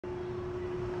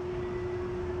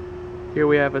Here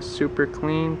we have a super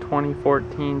clean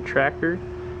 2014 tractor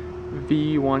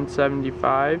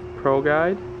V-175 Pro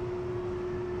Guide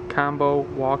combo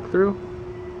walkthrough.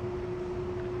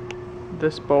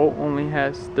 This boat only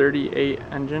has 38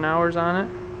 engine hours on it.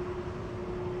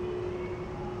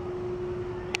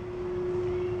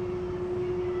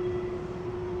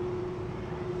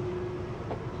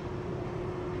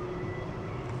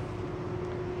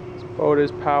 This boat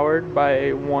is powered by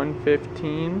a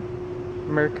 115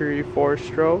 Mercury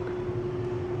 4-stroke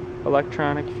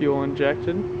electronic fuel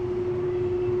injected.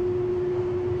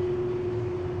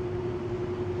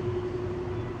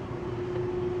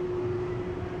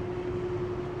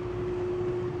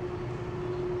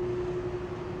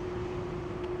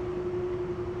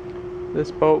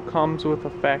 This boat comes with a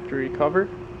factory cover.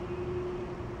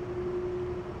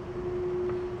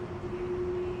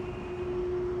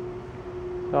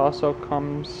 It also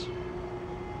comes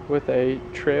with a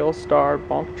Trail Star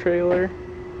bunk trailer,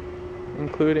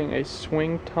 including a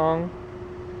swing tongue,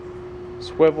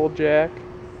 swivel jack,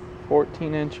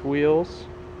 14-inch wheels,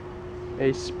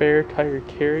 a spare tire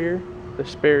carrier, the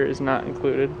spare is not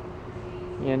included,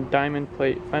 and diamond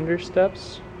plate fender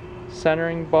steps,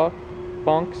 centering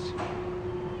bunks,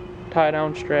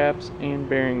 tie-down straps, and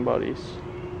bearing buddies.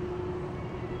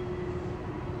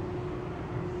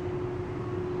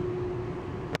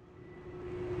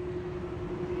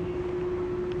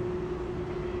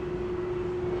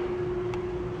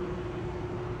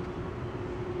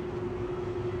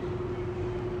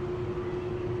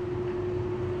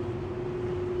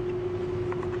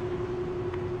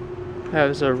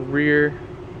 Has a rear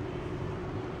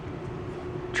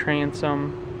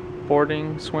transom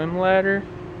boarding swim ladder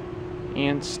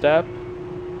and step.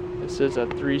 This is a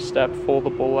 3-step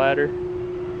foldable ladder.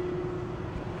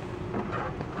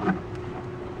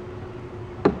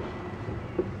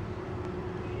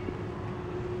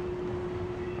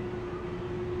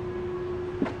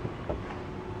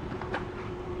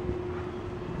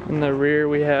 In the rear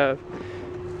we have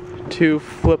 2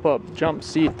 flip-up jump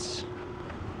seats.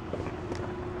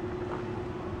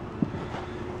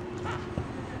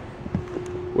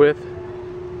 With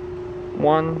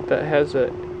one that has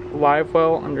a live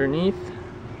well underneath,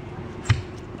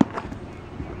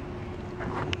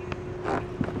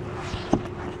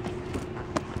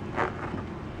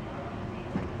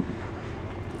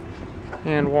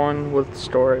 and one with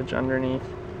storage underneath.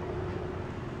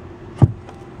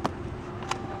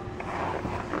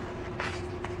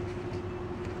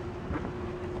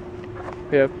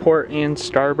 We have port and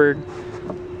starboard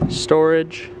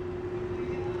storage.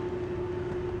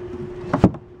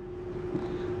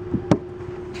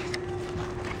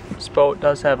 This boat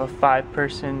does have a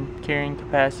 5-person carrying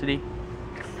capacity.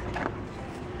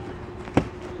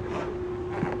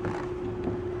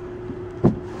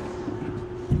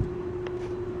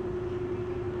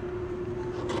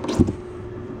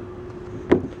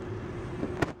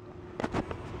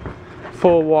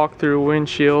 Full walk-through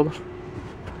windshield.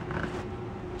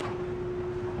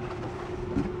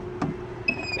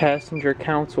 Passenger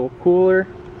console cooler.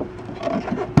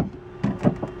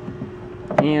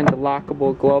 And a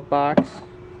lockable glove box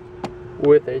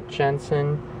with a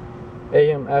Jensen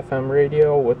AM/FM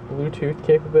radio with Bluetooth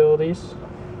capabilities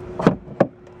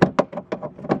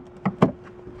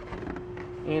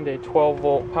and a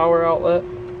 12-volt power outlet.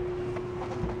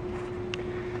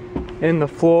 In the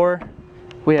floor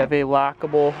we have a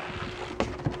lockable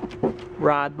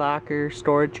rod locker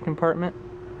storage compartment.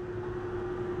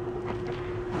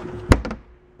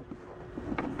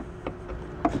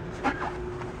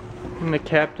 And the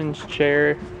captain's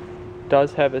chair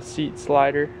does have a seat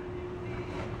slider.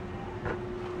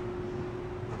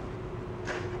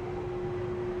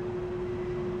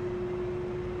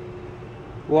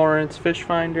 Lawrence fish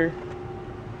finder.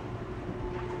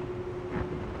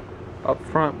 Up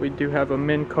front we do have a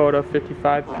Minn Kota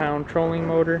 55-pound trolling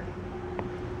motor.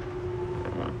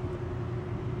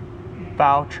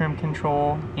 Bow trim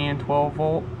control and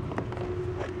 12-volt.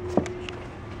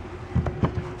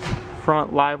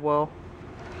 Front live well.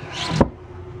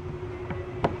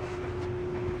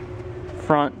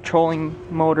 Front trolling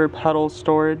motor pedal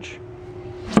storage.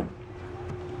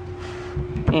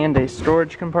 And a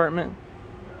storage compartment.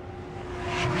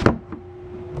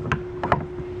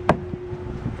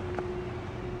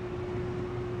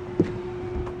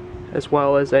 As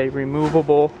well as a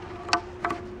removable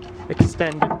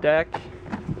extended deck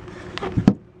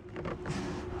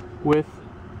with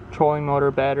trolling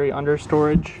motor battery under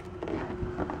storage.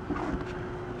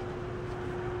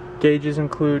 Gauges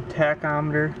include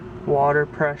tachometer, water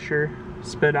pressure,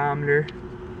 speedometer,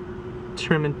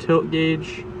 trim and tilt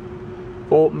gauge,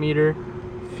 voltmeter,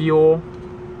 fuel,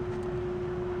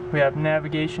 We have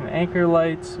navigation anchor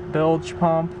lights, bilge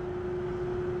pump,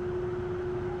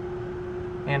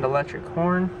 and electric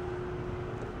horn.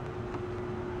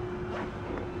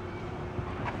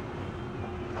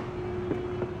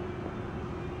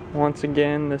 Once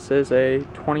again, this is a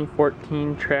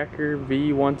 2014 Tracker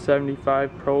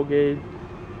V-175 Pro Gauge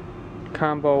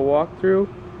combo walkthrough,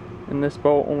 and this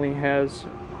boat only has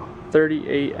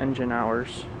 38 engine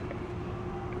hours.